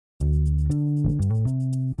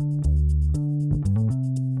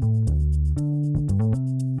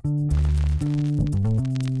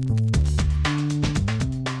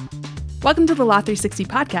Welcome to the Law 360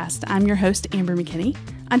 podcast. I'm your host, Amber McKinney.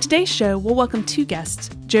 On today's show, we'll welcome two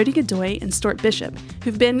guests, Jody Godoy and Stuart Bishop,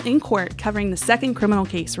 who've been in court covering the second criminal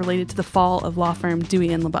case related to the fall of law firm Dewey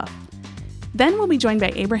and LeBoeuf. Then we'll be joined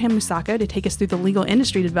by Abraham Musako to take us through the legal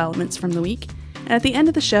industry developments from the week. And at the end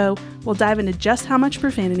of the show, we'll dive into just how much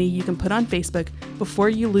profanity you can put on Facebook before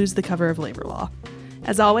you lose the cover of Labor Law.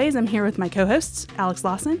 As always, I'm here with my co-hosts, Alex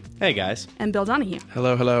Lawson. Hey, guys. And Bill Donahue.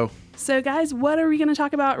 Hello, hello. So, guys, what are we going to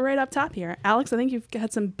talk about right up top here? Alex, I think you've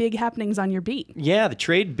had some big happenings on your beat. Yeah, the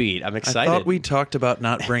trade beat. I'm excited. I thought we talked about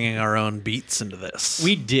not bringing our own beats into this.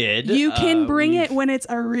 We did. You can bring it when it's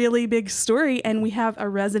a really big story, and we have a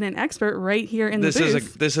resident expert right here in the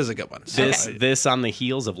booth. This is a good one. This on the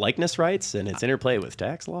heels of likeness rights and its interplay with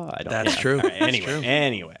tax law. That's true. All right,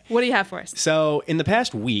 anyway. What do you have for us? So, in the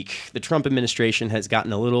past week, the Trump administration has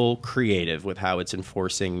gotten a little creative with how it's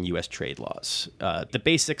enforcing U.S. trade laws. The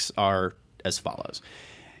basics are as follows.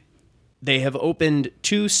 They have opened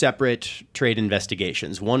two separate trade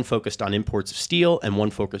investigations, one focused on imports of steel and one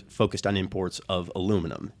focused on imports of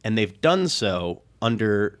aluminum. And they've done so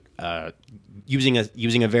under using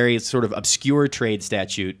a very sort of obscure trade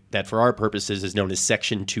statute that for our purposes is known as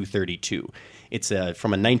Section 232. It's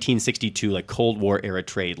from a 1962 like Cold War era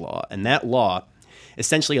trade law. And that law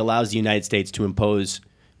essentially allows the United States to impose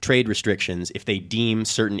trade restrictions if they deem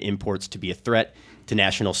certain imports to be a threat to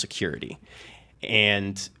national security.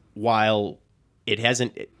 And while it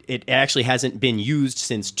actually hasn't been used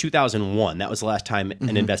since 2001. That was the last time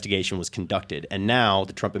an investigation was conducted. And now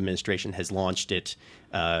the Trump administration has launched it,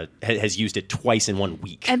 has used it twice in 1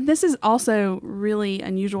 week. And this is also really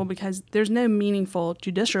unusual because there's no meaningful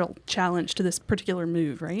judicial challenge to this particular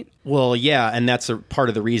move, right? Well, yeah, and that's a part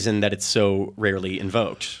of the reason that it's so rarely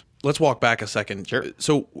invoked. Let's walk back a second. Sure.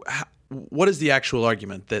 So what is the actual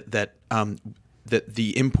argument that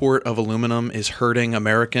the import of aluminum is hurting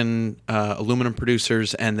American aluminum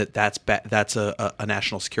producers and that's a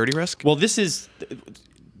national security risk? Well, this is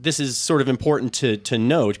sort of important to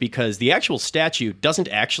note because the actual statute doesn't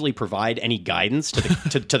actually provide any guidance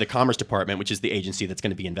to the Commerce Department, which is the agency that's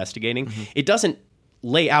going to be investigating. Mm-hmm. It doesn't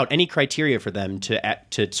lay out any criteria for them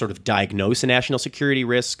to sort of diagnose a national security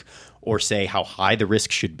risk or say how high the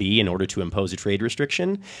risk should be in order to impose a trade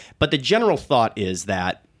restriction. But the general thought is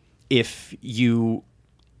that if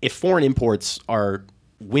foreign imports are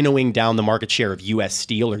winnowing down the market share of U.S.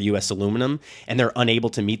 steel or U.S. aluminum and they're unable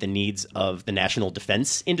to meet the needs of the national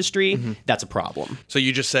defense industry, that's a problem. So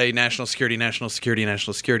you just say national security,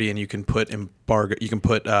 and you can put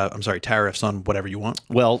tariffs on whatever you want?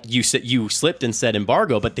 Well, you slipped and said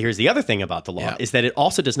embargo, but here's the other thing about the law is that it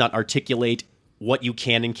also does not articulate what you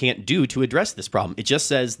can and can't do to address this problem. It just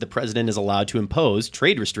says the president is allowed to impose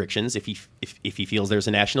trade restrictions if he feels there's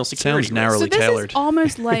a national security Sounds narrowly risk. So this tailored. is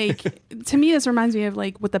almost like, to me, this reminds me of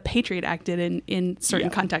like what the Patriot Act did in certain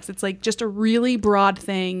contexts. It's like just a really broad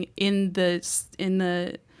thing in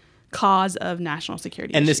the cause of national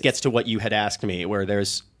security And issues. this gets to what you had asked me, where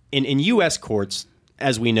there's in U.S. courts,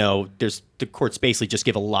 as we know, the courts basically just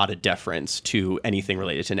give a lot of deference to anything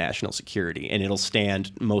related to national security, and it'll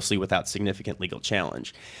stand mostly without significant legal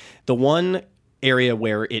challenge. The one area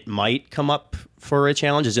where it might come up for a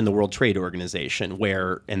challenge is in the World Trade Organization,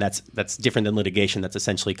 and that's different than litigation. That's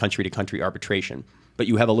essentially country-to-country arbitration. But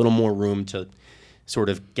you have a little more room to sort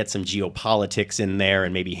of get some geopolitics in there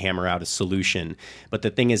and maybe hammer out a solution. But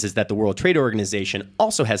the thing is that the World Trade Organization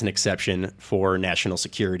also has an exception for national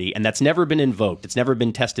security, and that's never been invoked. It's never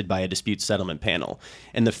been tested by a dispute settlement panel.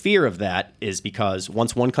 And the fear of that is because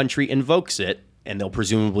once one country invokes it, and they'll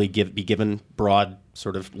presumably be given broad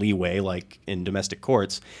sort of leeway like in domestic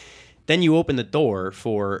courts, then you open the door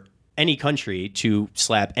for any country to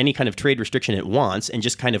slap any kind of trade restriction it wants and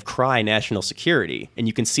just kind of cry national security. And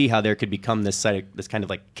you can see how there could become this kind of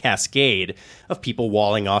like cascade of people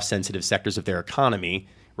walling off sensitive sectors of their economy,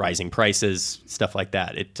 rising prices, stuff like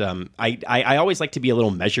that. I always like to be a little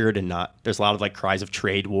measured and not, there's a lot of like cries of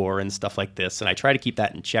trade war and stuff like this. And I try to keep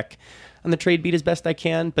that in check on the trade beat as best I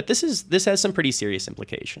can. But this has some pretty serious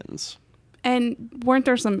implications. And weren't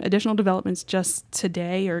there some additional developments just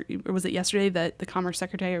today, or was it yesterday, that the Commerce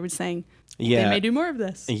Secretary was saying they may do more of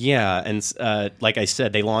this? Yeah, and like I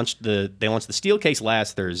said, they launched the steel case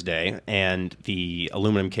last Thursday, and the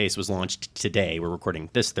aluminum case was launched today. We're recording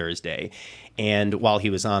this Thursday, and while he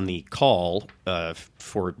was on the call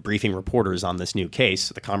for briefing reporters on this new case,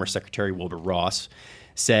 the Commerce Secretary Wilbur Ross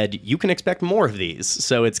said, "You can expect more of these."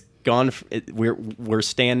 So it's gone. We're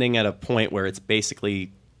standing at a point where it's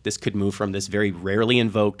basically, this could move from this very rarely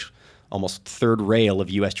invoked, almost third rail of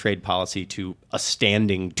U.S. trade policy to a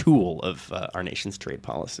standing tool of our nation's trade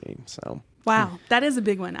policy. So, wow, that is a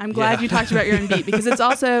big one. I'm glad you talked about your own beat because it's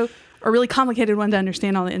also a really complicated one to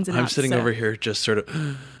understand all the ins and outs. I'm sitting over here just sort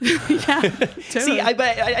of. Yeah, totally. See,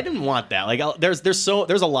 I didn't want that. Like, there's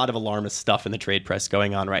a lot of alarmist stuff in the trade press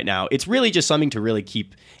going on right now. It's really just something to really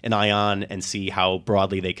keep an eye on and see how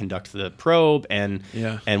broadly they conduct the probe and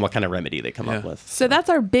what kind of remedy they come up with. So that's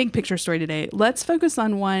our big picture story today. Let's focus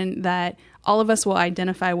on one that all of us will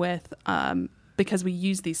identify with because we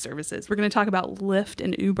use these services. We're going to talk about Lyft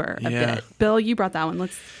and Uber a bit. Bill, you brought that one.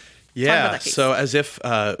 Let's talk about that case. So as if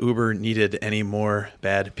Uber needed any more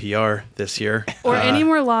bad PR this year. Or any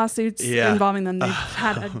more lawsuits involving them. They've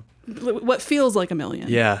had what feels like a million.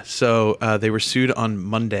 Yeah. So they were sued on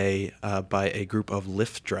Monday by a group of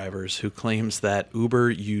Lyft drivers who claims that Uber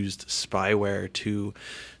used spyware to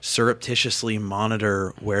surreptitiously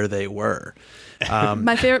monitor where they were.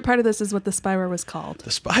 My favorite part of this is what the spyware was called. The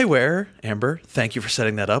spyware, Amber, thank you for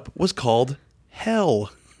setting that up, was called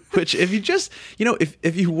Hell. Which, if you just,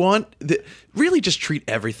 if you want, really just treat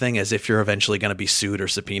everything as if you're eventually going to be sued or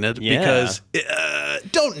subpoenaed. Yeah. Because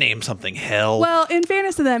don't name something Hell. Well, in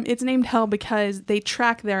fairness to them, it's named Hell because they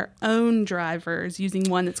track their own drivers using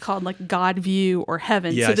one that's called like Godview or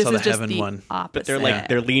Heaven. Yeah, so I this saw is the just Heaven the one. opposite. But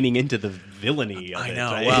they're leaning into the villainy of I it.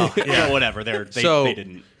 know. Right? Well, yeah. Whatever. They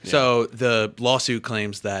didn't. Yeah. So the lawsuit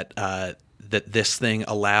claims that that this thing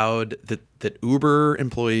allowed that Uber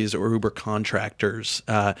employees or Uber contractors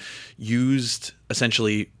used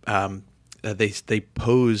essentially they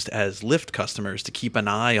posed as Lyft customers to keep an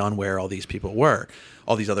eye on where all these people were,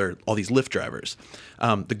 all these Lyft drivers.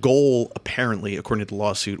 The goal, apparently, according to the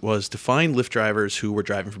lawsuit, was to find Lyft drivers who were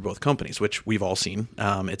driving for both companies, which we've all seen.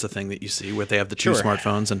 It's a thing that you see where they have the two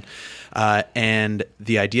smartphones, and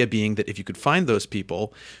the idea being that if you could find those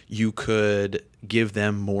people, you could give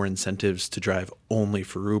them more incentives to drive only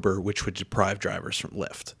for Uber, which would deprive drivers from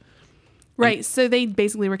Lyft. Right. So they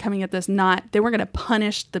basically were coming at this they weren't going to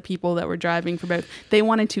punish the people that were driving for both. They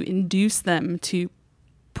wanted to induce them to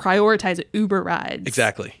prioritize Uber rides.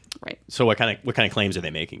 Exactly. Right. So what kind of claims are they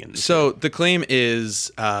making in this? So the claim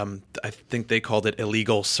is, I think they called it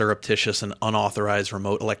illegal, surreptitious, and unauthorized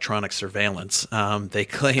remote electronic surveillance. They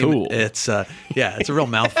claim it's a real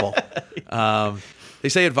mouthful. They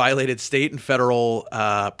say it violated state and federal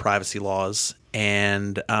privacy laws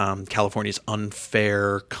and California's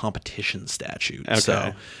unfair competition statute. Okay.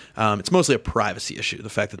 So it's mostly a privacy issue, the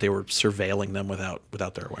fact that they were surveilling them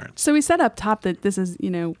without their awareness. So we said up top that this is,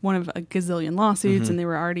 one of a gazillion lawsuits and they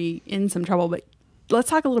were already in some trouble. But let's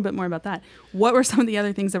talk a little bit more about that. What were some of the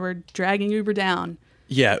other things that were dragging Uber down?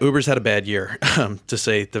 Yeah, Uber's had a bad year, to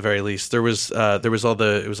say the very least. It was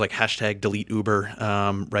like hashtag delete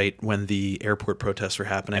Uber, right when the airport protests were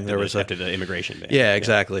happening. After the immigration ban. Yeah,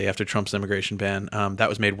 exactly. After Trump's immigration ban, that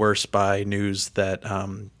was made worse by news that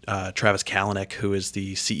Travis Kalanick, who is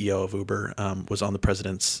the CEO of Uber, was on the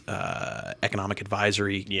president's economic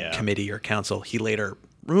advisory committee or council. He later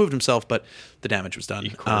removed himself, but the damage was done.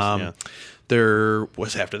 Of course, There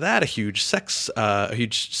was after that a huge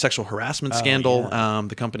sexual harassment scandal.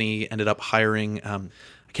 The company ended up hiring. I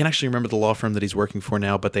can't actually remember the law firm that he's working for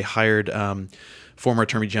now, but they hired former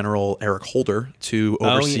Attorney General Eric Holder to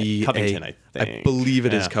oversee Covington, I think. I believe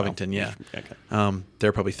it is Covington. Yeah. Okay.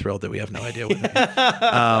 They're probably thrilled that we have no idea what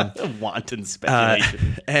that means. Wanton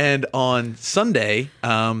speculation. And on Sunday,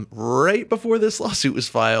 right before this lawsuit was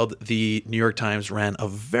filed, the New York Times ran a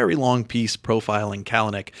very long piece profiling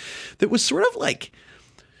Kalanick that was sort of like,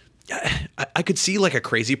 I could see like a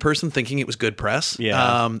crazy person thinking it was good press.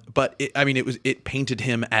 Yeah. But it painted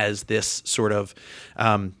him as this sort of,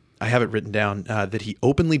 I have it written down, that he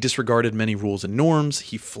openly disregarded many rules and norms.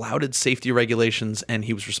 He flouted safety regulations, and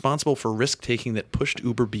he was responsible for risk-taking that pushed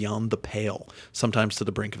Uber beyond the pale, sometimes to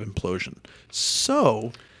the brink of implosion.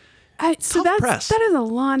 So that is a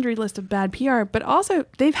laundry list of bad PR, but also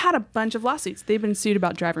they've had a bunch of lawsuits. They've been sued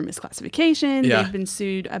about driver misclassification. Yeah. They've been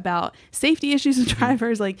sued about safety issues with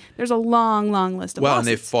drivers. Like there's a long, long list of lawsuits. And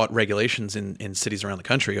they've fought regulations in cities around the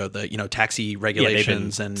country, or the taxi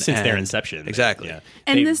regulations since their inception. Exactly. Yeah.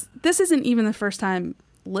 And this isn't even the first time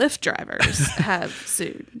Lyft drivers have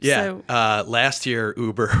sued. Yeah. So, last year,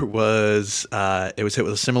 Uber was hit with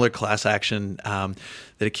a similar class action that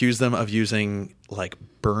accused them of using like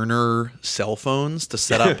burner cell phones to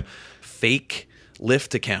set up fake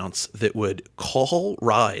Lyft accounts that would call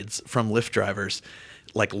rides from Lyft drivers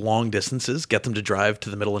like long distances, get them to drive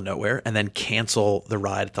to the middle of nowhere, and then cancel the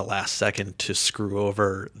ride at the last second to screw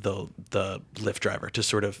over the Lyft driver,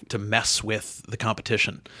 to mess with the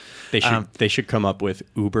competition. They should come up with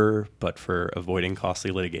Uber, but for avoiding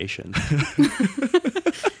costly litigation.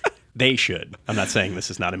 They should. I'm not saying this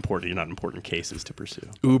is not important. Not important cases to pursue.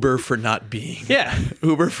 Uber for not being. Yeah.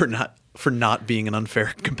 Uber for not for not being an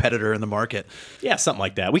unfair competitor in the market. Yeah, something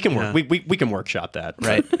like that. We can work. We can workshop that.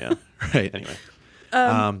 Right. Yeah. Right. Anyway.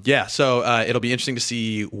 So it'll be interesting to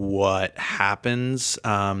see what happens.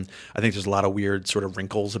 I think there's a lot of weird sort of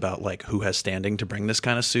wrinkles about like who has standing to bring this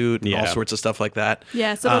kind of suit and all sorts of stuff like that.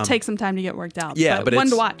 Yeah, so it'll take some time to get worked out. Yeah, but one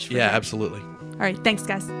it's, to watch. Yeah, sure. absolutely. All right, thanks,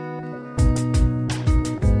 guys.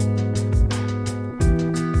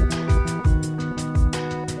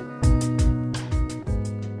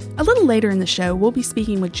 A little later in the show, we'll be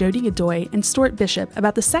speaking with Jody Godoy and Stuart Bishop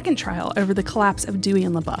about the second trial over the collapse of Dewey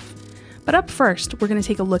and LaBeouf. But up first, we're going to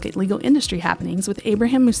take a look at legal industry happenings with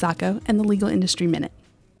Abraham Musako and the Legal Industry Minute.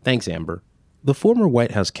 Thanks, Amber. The former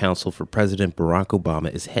White House counsel for President Barack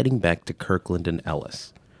Obama is heading back to Kirkland and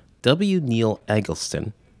Ellis. W. Neil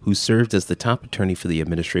Eggleston, who served as the top attorney for the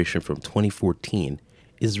administration from 2014,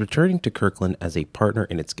 is returning to Kirkland as a partner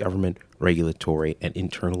in its government, regulatory, and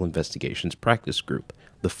internal investigations practice group,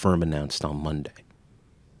 the firm announced on Monday.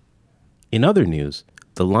 In other news,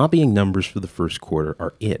 the lobbying numbers for the first quarter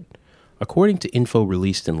are in. According to info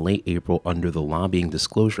released in late April under the Lobbying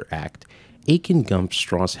Disclosure Act, Aiken, Gump,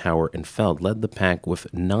 Strauss, Hauer, and Feld led the pack with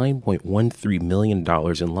 $9.13 million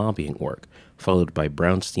in lobbying work, followed by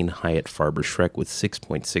Brownstein, Hyatt, Farber, Schreck with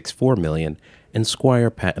 $6.64 million, and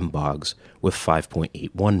Squire, Patton, Boggs with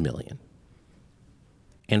 $5.81 million.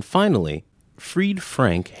 And finally, Fried,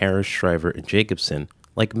 Frank, Harris, Shriver, and Jacobson,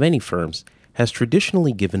 like many firms, has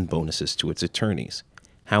traditionally given bonuses to its attorneys.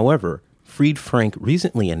 However, Fried Frank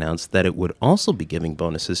recently announced that it would also be giving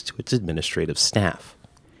bonuses to its administrative staff.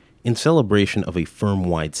 In celebration of a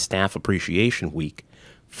firm-wide staff appreciation week,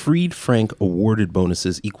 Fried Frank awarded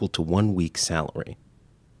bonuses equal to 1 week's salary.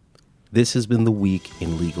 This has been the week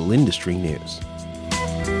in legal industry news.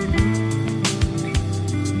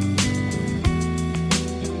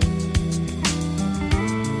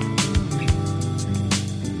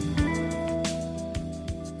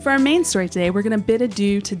 For our main story today, we're going to bid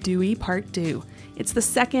adieu to Dewey Part 2. It's the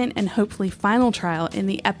second and hopefully final trial in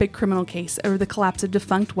the epic criminal case over the collapse of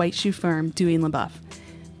defunct white shoe firm Dewey & LaBeouf.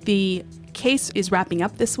 The case is wrapping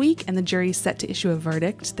up this week, and the jury's set to issue a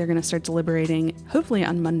verdict. They're going to start deliberating, hopefully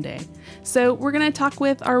on Monday. So we're going to talk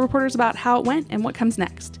with our reporters about how it went and what comes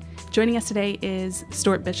next. Joining us today is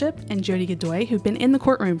Stuart Bishop and Jody Godoy, who've been in the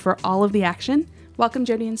courtroom for all of the action. Welcome,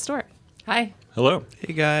 Jody and Stuart. Hi. Hello.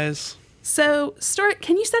 Hey, guys. So, Stuart,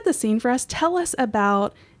 can you set the scene for us? Tell us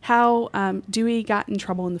about how Dewey got in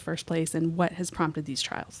trouble in the first place and what has prompted these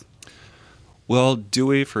trials. Well,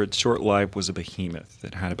 Dewey, for its short life, was a behemoth.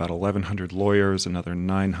 It had about 1,100 lawyers, another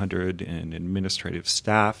 900 in administrative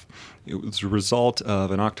staff. It was a result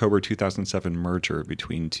of an October 2007 merger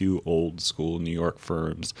between two old-school New York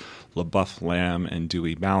firms, LaBeouf Lamb and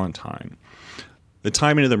Dewey Ballantine. The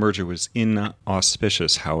timing of the merger was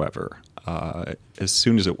inauspicious, however. As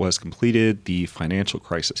soon as it was completed, the financial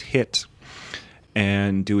crisis hit,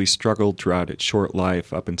 and Dewey struggled throughout its short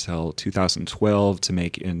life up until 2012 to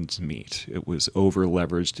make ends meet. It was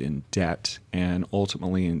over-leveraged in debt, and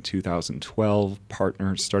ultimately in 2012,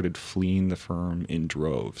 partners started fleeing the firm in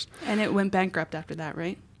droves. And it went bankrupt after that,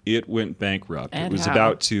 right? It went bankrupt. And it was how?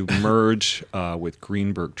 about to merge with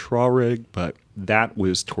Greenberg Traurig, but that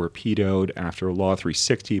was torpedoed after Law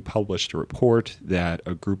 360 published a report that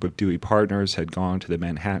a group of Dewey partners had gone to the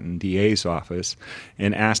Manhattan DA's office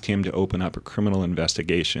and asked him to open up a criminal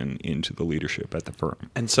investigation into the leadership at the firm.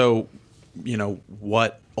 And so,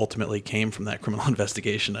 what ultimately came from that criminal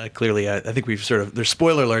investigation? Clearly, I think we've there's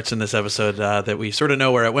spoiler alerts in this episode that we sort of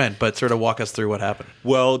know where it went, but sort of walk us through what happened.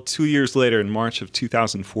 Well, 2 years later, in March of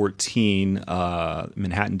 2014,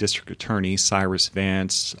 Manhattan District Attorney Cyrus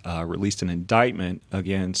Vance released an indictment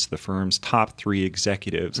against the firm's top 3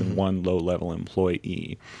 executives and one low-level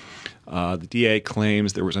employee. The DA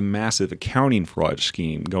claims there was a massive accounting fraud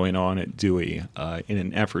scheme going on at Dewey in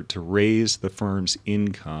an effort to raise the firm's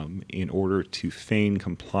income in order to feign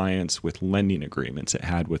compliance with lending agreements it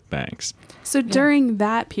had with banks. So during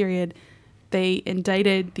that period, they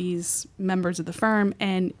indicted these members of the firm,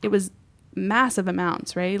 and it was massive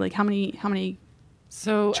amounts, right? Like how many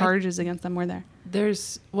charges against them were there?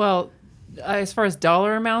 As far as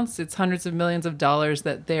dollar amounts, it's hundreds of millions of dollars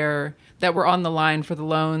that were on the line for the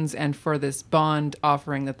loans and for this bond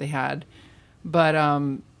offering that they had. But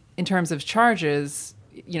in terms of charges,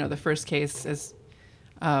 the first case, as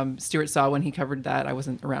Stuart saw when he covered that, I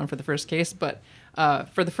wasn't around for the first case, but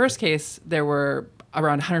for the first case, there were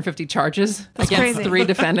around 150 charges against crazy. 3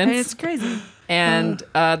 defendants. It's crazy. And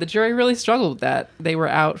the jury really struggled with that. They were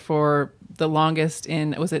out for the longest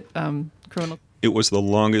in, criminal? It was the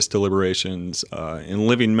longest deliberations in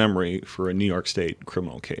living memory for a New York State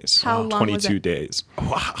criminal case. How long was 22 it? days.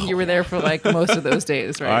 You were there for like most of those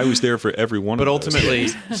days, right? I was there for every one But of those ultimately,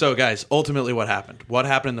 days. so guys, ultimately what happened? What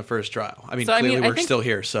happened in the first trial? I mean, So, clearly I we're think still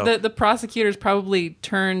here. So the prosecutors probably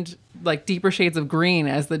turned like deeper shades of green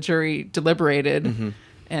as the jury deliberated, Mm-hmm.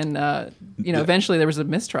 and eventually there was a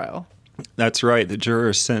mistrial. That's right. The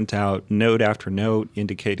jurors sent out note after note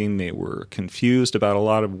indicating they were confused about a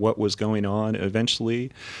lot of what was going on.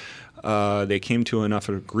 Eventually, they came to enough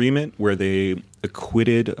agreement where they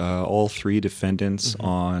acquitted all three defendants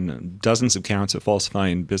on dozens of counts of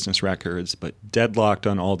falsifying business records, but deadlocked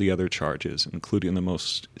on all the other charges, including the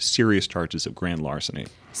most serious charges of grand larceny.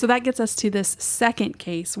 So that gets us to this second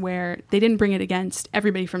case where they didn't bring it against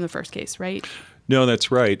everybody from the first case, right? No,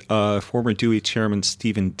 that's right. Former Dewey chairman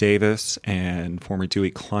Stephen Davis and former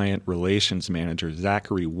Dewey client relations manager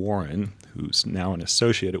Zachary Warren, who's now an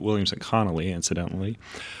associate at Williams & Connolly, incidentally,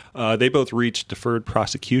 they both reached deferred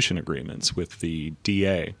prosecution agreements with the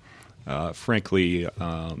DA. Frankly,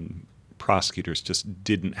 prosecutors just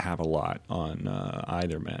didn't have a lot on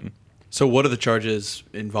either man. So what are the charges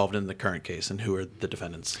involved in the current case, and who are the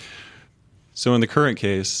defendants? So in the current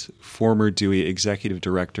case, former Dewey Executive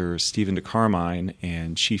Director Stephen DeCarmine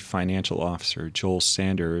and Chief Financial Officer Joel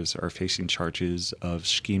Sanders are facing charges of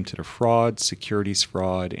scheme to defraud, securities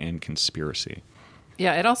fraud, and conspiracy.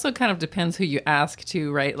 Yeah, it also kind of depends who you ask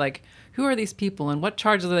too, right? Like, who are these people and what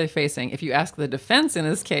charges are they facing? If you ask the defense in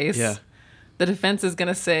this case, Yeah. the defense is going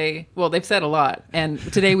to say, well, they've said a lot. And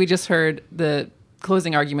today we just heard the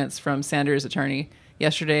closing arguments from Sanders' attorney.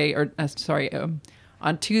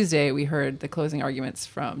 On Tuesday we heard the closing arguments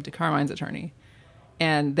from DeCarmine's attorney.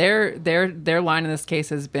 And their line in this case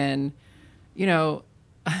has been,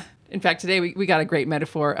 in fact, today we got a great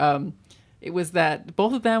metaphor. It was that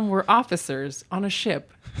both of them were officers on a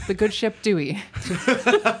ship, the good ship Dewey.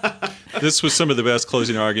 This was some of the best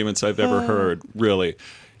closing arguments I've ever heard, really.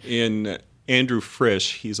 In Andrew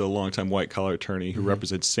Frisch, he's a longtime white-collar attorney who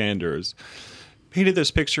represents Sanders, painted this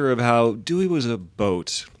picture of how Dewey was a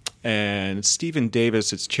boat and Stephen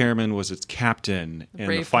Davis, its chairman, was its captain, and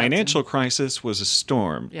Brave the financial crisis was a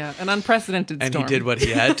storm. Yeah, an unprecedented And storm. he did what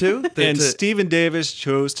he had to? And Stephen Davis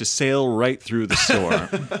chose to sail right through the storm.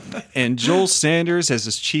 And Joel Sanders, as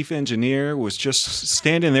his chief engineer, was just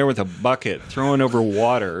standing there with a bucket, throwing over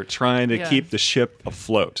water, trying to Yeah. keep the ship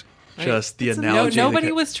afloat. Just the No, analogy.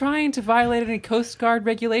 nobody was trying to violate any Coast Guard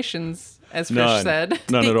regulations, as Frisch None. said.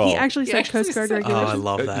 None at all. He actually said actually Coast Guard said- Oh, regulations. I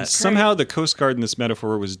love that. Somehow the Coast Guard in this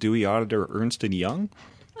metaphor was Dewey auditor Ernst & Young.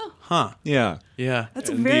 Huh. Yeah. Yeah. That's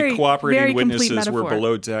a And very, the cooperating very complete witnesses were metaphor.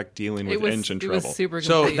 below deck dealing with engine it trouble. was super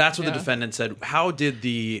So complete, that's what the yeah. defendant said. How did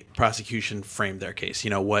the prosecution frame their case? You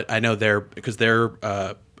know what? I know because their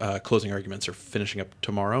closing arguments are finishing up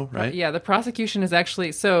tomorrow, right? Yeah, the prosecution is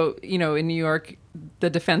actually in New York, the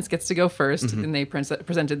defense gets to go 1st, and they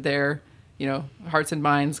presented their hearts and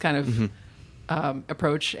minds kind of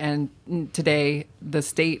approach. And today, the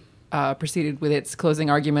state proceeded with its closing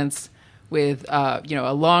arguments with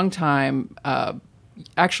a long time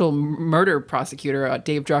actual murder prosecutor,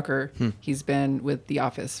 Dave Drucker. He's been with the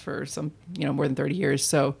office for some more than 30 years.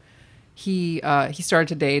 So he started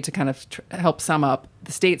today to kind of help sum up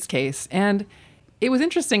the state's case. And it was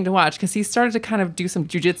interesting to watch because he started to kind of do some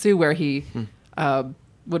jujitsu where he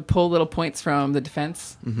would pull little points from the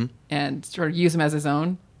defense and sort of use them as his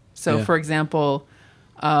own. So, Yeah. for example,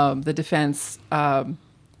 the defense,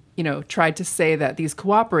 tried to say that these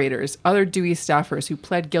cooperators, other Dewey staffers who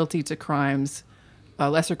pled guilty to crimes,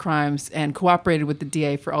 lesser crimes, and cooperated with the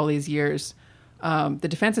DA for all these years, the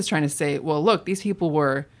defense is trying to say, well, look, these people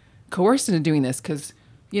were coerced into doing this because,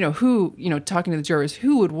 talking to the jurors,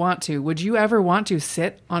 who would you ever want to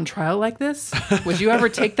sit on trial like this? Would you ever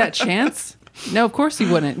take that chance? No, of course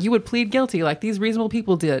you wouldn't. You would plead guilty like these reasonable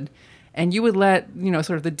people did. And you would let,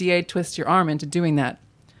 sort of the DA twist your arm into doing that.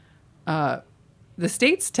 The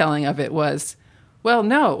state's telling of it was, well,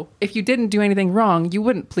 no, if you didn't do anything wrong, you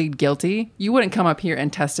wouldn't plead guilty. You wouldn't come up here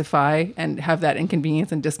and testify and have that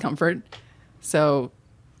inconvenience and discomfort. So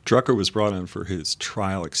Drucker was brought on for his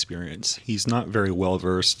trial experience. He's not very well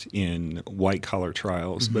versed in white-collar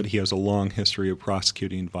trials, but he has a long history of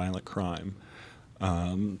prosecuting violent crime.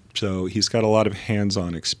 So he's got a lot of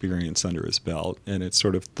hands-on experience under his belt, and it's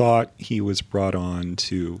sort of thought he was brought on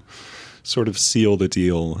to sort of seal the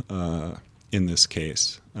deal in this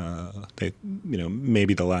case.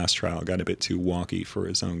 Maybe the last trial got a bit too wonky for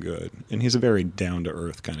his own good, and he's a very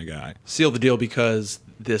down-to-earth kind of guy. Seal the deal because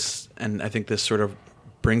this, and I think this sort of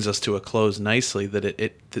brings us to a close nicely.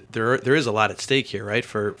 That there is a lot at stake here, right?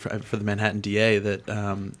 For the Manhattan DA,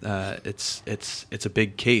 that it's a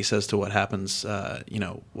big case as to what happens.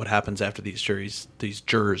 What happens after these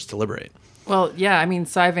jurors deliberate. Well, yeah, I mean,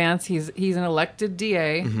 Cy Vance, he's an elected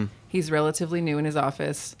DA. Mm-hmm. He's relatively new in his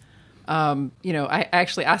office. I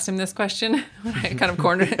actually asked him this question when I kind of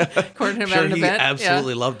cornered him at an event. He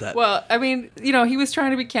absolutely loved that. Well, I mean, he was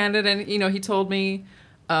trying to be candid, and he told me.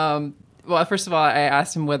 Well, first of all, I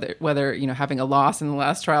asked him whether having a loss in the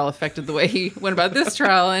last trial affected the way he went about this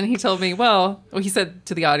trial, and he told me, well, he said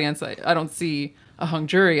to the audience, I don't see a hung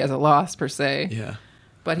jury as a loss per se. Yeah.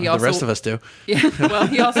 But the rest of us do. Yeah. Well,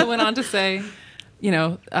 he also went on to say,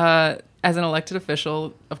 as an elected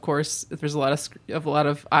official, of course, if there's a lot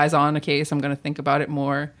of eyes on a case, I'm going to think about it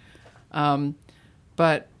more.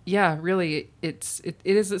 But yeah, really, it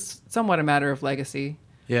is somewhat a matter of legacy.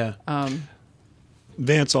 Yeah.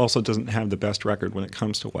 Vance also doesn't have the best record when it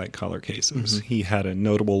comes to white-collar cases. Mm-hmm. He had a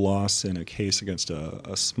notable loss in a case against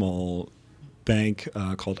a small bank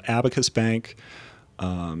called Abacus Bank.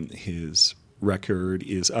 His record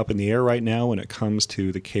is up in the air right now when it comes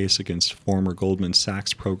to the case against former Goldman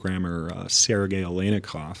Sachs programmer Sergei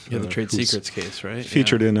Aleynikov. Yeah, the trade secrets case, right?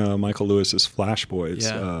 Featured in Michael Lewis's Flash Boys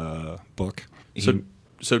book.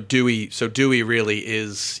 So Dewey really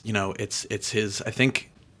is, it's his, I think,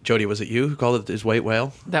 Jody, was it you who called it his white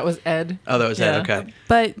whale? That was Ed. Oh, that was Ed. Okay.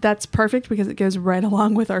 But that's perfect because it goes right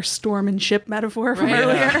along with our storm and ship metaphor from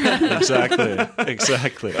earlier.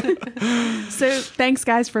 Exactly. So thanks,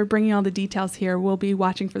 guys, for bringing all the details here. We'll be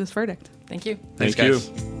watching for this verdict. Thank you. Thanks, Thank guys.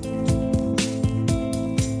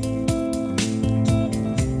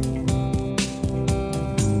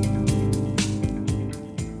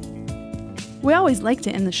 We always like to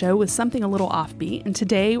end the show with something a little offbeat, and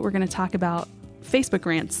today we're going to talk about Facebook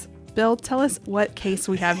rants. Bill, tell us what case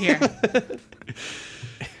we have here.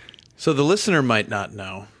 So the listener might not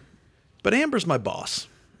know, but Amber's my boss.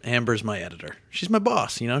 Amber's my editor. She's my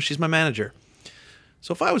boss, she's my manager.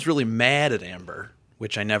 So if I was really mad at Amber,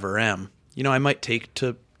 which I never am, I might take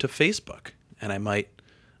to Facebook, and I might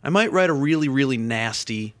write a really, really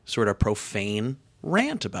nasty, sort of profane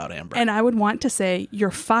rant about Amber. And I would want to say,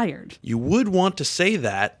 you're fired. You would want to say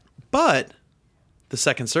that, but the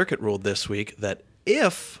Second Circuit ruled this week that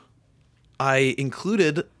if I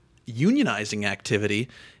included unionizing activity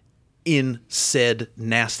in said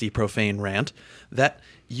nasty, profane rant, that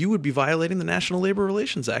you would be violating the National Labor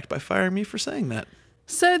Relations Act by firing me for saying that.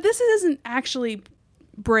 So this doesn't actually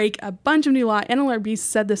break a bunch of new law. NLRB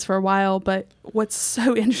said this for a while, but what's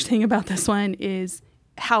so interesting about this one is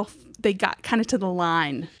how they got kind of to the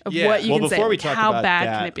line of what you can say. We talk how about bad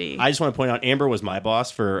that, can it be? I just want to point out Amber was my boss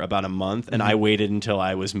for about a month, and I waited until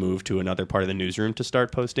I was moved to another part of the newsroom to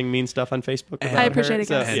start posting mean stuff on Facebook. I appreciate it,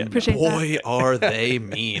 guys. And Appreciate boy, are they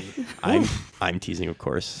mean. I'm teasing, of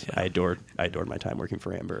course. Yeah. I adored my time working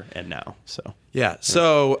for Amber, and now so. Yeah.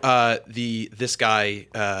 So this guy,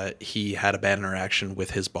 he had a bad interaction with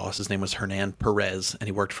his boss. His name was Hernan Perez, and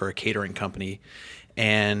he worked for a catering company,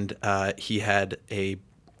 and he had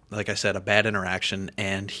like I said, a bad interaction,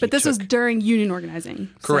 and But this was during union organizing.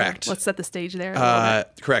 Correct. So let's set the stage there.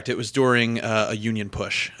 Correct. It was during a union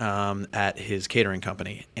push at his catering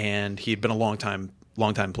company, and he'd been a long time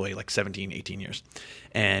employee, like 17, 18 years.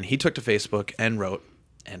 And he took to Facebook and wrote,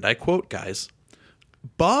 and I quote, guys,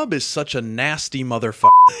 "Bob is such a nasty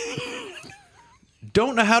motherfucker.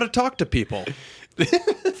 Don't know how to talk to people.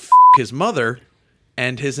 F*** his mother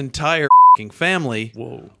and his entire f***ing family.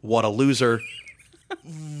 Whoa. What a loser.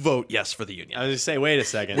 Vote yes for the union." I was going to say, wait a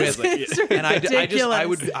second. And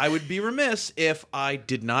I would be remiss if I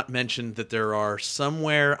did not mention that there are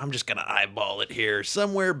somewhere, I'm just going to eyeball it here,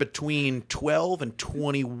 somewhere between 12 and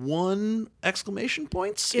 21 exclamation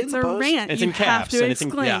points in It's the a post. rant. It's You in have caps. to And it's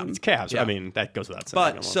exclaim. it's caps. Yeah. I mean, that goes without saying.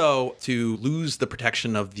 But almost. so to lose the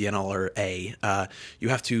protection of the NLRA, you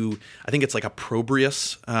have to, I think it's like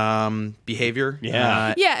opprobrious behavior.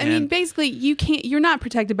 Yeah. I mean, basically, you're not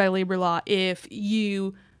protected by labor law if you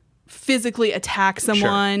physically attack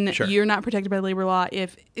someone. Sure. You're not protected by labor law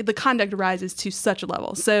if the conduct rises to such a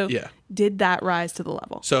level. So did that rise to the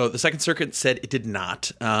level? So the Second Circuit said it did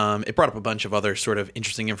not. It brought up a bunch of other sort of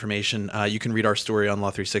interesting information. You can read our story on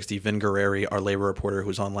Law 360. Vin Guerreri, our labor reporter who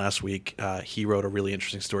was on last week, he wrote a really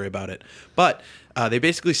interesting story about it. But they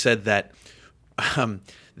basically said that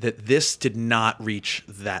that this did not reach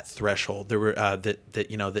that threshold. There were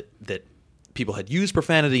that people had used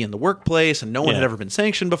profanity in the workplace, and no one had ever been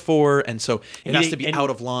sanctioned before, and so it has to be out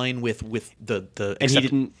of line with the. And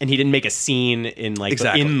he didn't make a scene in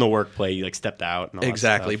in the workplace. He stepped out. And all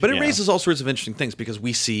exactly, that stuff. but it raises all sorts of interesting things because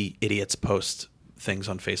we see idiots post things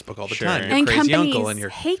on Facebook all the Sure. time. Your And crazy companies uncle and your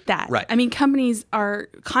hate that. Right. I mean, companies are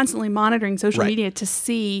constantly monitoring social Right. media to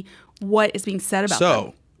see what is being said about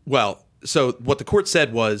them. So what the court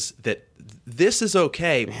said was that this is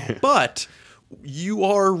okay, but you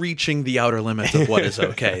are reaching the outer limits of what is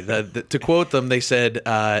okay. To quote them, they said,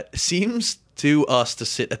 seems to us to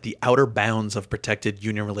sit at the outer bounds of protected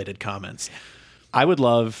union-related comments.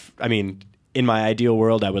 In my ideal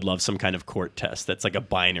world, I would love some kind of court test that's like a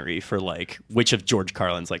binary for like which of George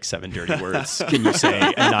Carlin's like 7 dirty words can you say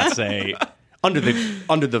and not say under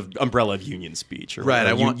the umbrella of union speech or Right,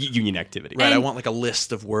 union activity. Right, And- I want like a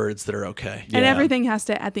list of words that are okay. And Yeah. everything has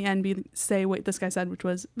to, at the end, say what this guy said, which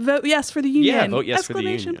was, vote yes for the union. Yeah, vote yes for the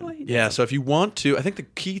Exclamation union. point. Yeah, so if you want to, I think the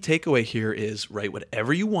key takeaway here is write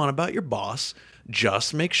whatever you want about your boss.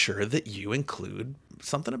 Just make sure that you include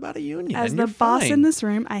something about a union. As and the you're boss fine. in this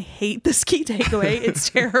room, I hate this key takeaway. It's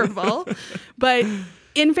terrible. But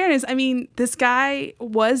in fairness, I mean, this guy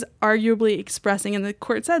was arguably expressing, and the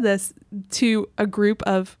court said this, to a group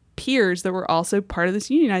of peers that were also part of this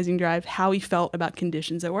unionizing drive, how he felt about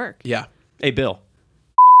conditions at work. Yeah. Hey, Bill,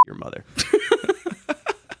 your mother.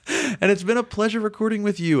 And it's been a pleasure recording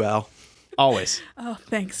with you, Al. Always. Oh,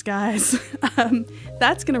 thanks, guys.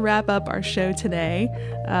 That's going to wrap up our show today.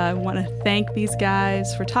 I want to thank these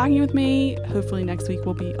guys for talking with me. Hopefully next week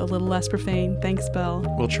will be a little less profane. Thanks, Bill.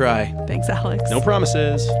 We'll try. Thanks, Alex. No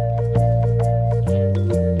promises.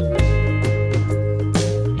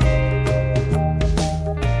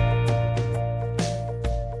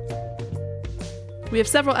 We have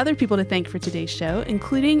several other people to thank for today's show,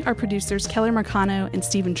 including our producers Kelly Marcano and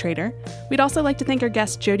Stephen Trader. We'd also like to thank our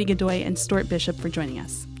guests Jody Godoy and Stuart Bishop for joining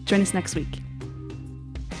us. Join us next week.